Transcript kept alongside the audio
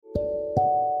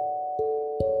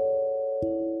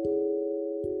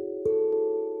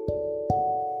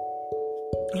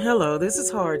Hello, this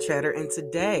is Hard Chatter, and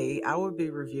today I will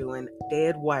be reviewing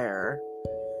Deadware.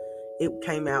 It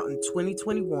came out in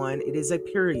 2021. It is a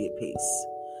period piece.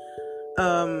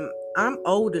 I'm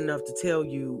old enough to tell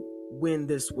you when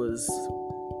this was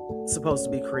supposed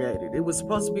to be created. It was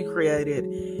supposed to be created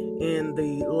in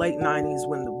the late 90s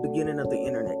when the beginning of the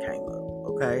internet came up,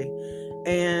 okay?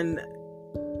 And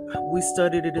we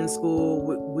studied it in school.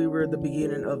 We were the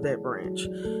beginning of that branch.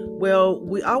 Well,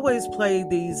 we always played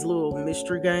these little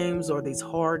mystery games or these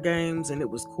hard games, and it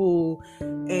was cool.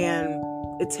 And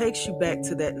it takes you back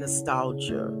to that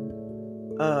nostalgia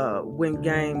when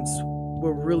games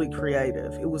were really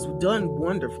creative. It was done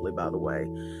wonderfully, by the way.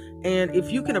 And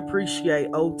if you can appreciate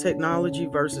old technology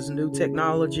versus new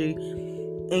technology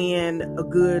and a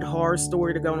good horror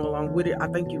story to go along with it, I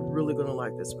think you're really going to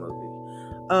like this movie.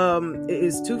 It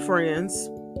is two friends,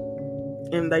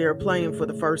 and they are playing for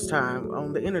the first time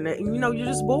on the internet, and you're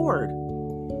just bored.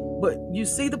 But you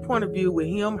see the point of view with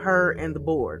him, her, and the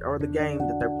board, or the game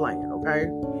that they're playing, okay?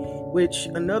 Which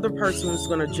another person is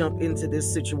going to jump into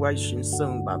this situation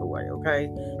soon, by the way, okay?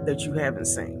 That you haven't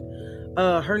seen.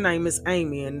 Her name is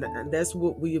Amy, and that's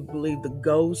what we believe the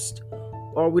ghost,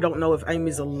 or we don't know if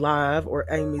Amy's alive or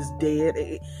Amy's dead.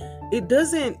 It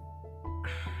doesn't.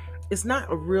 It's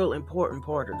not a real important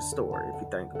part of the story if you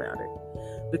think about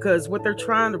it, because what they're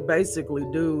trying to basically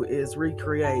do is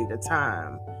recreate a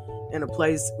time and a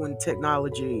place when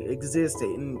technology existed,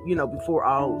 and before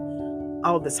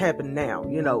all this happened. Now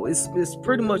it's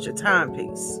pretty much a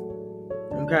timepiece,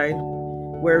 okay,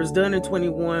 where it's done in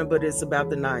 21, but it's about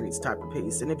the 90s type of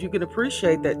piece. And if you can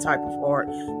appreciate that type of art,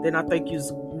 then I think you're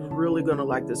really gonna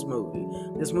like this movie.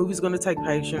 This movie's gonna take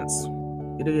patience.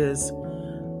 It is.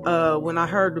 When I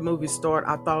heard the movie start,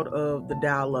 I thought of the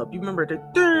dial-up. You remember the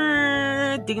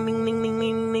ding, ding, ding, ding,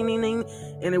 ding, ding, ding, ding,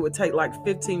 and it would take like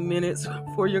 15 minutes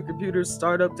for your computer to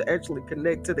start up to actually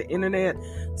connect to the internet.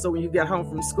 So when you got home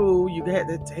from school, you had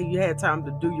time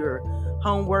to do your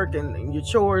homework and your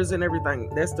chores and everything.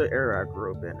 That's the era I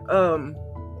grew up in.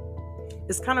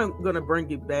 It's kind of gonna bring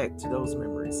you back to those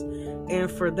memories, and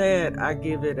for that, I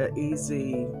give it an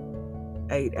easy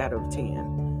 8 out of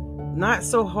 10. Not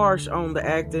so harsh on the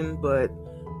acting, but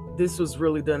this was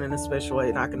really done in a special way,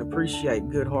 and I can appreciate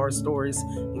good horror stories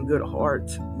and good art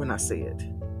when I see it.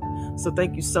 So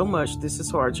thank you so much. This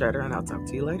is Hard Chatter, and I'll talk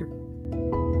to you later.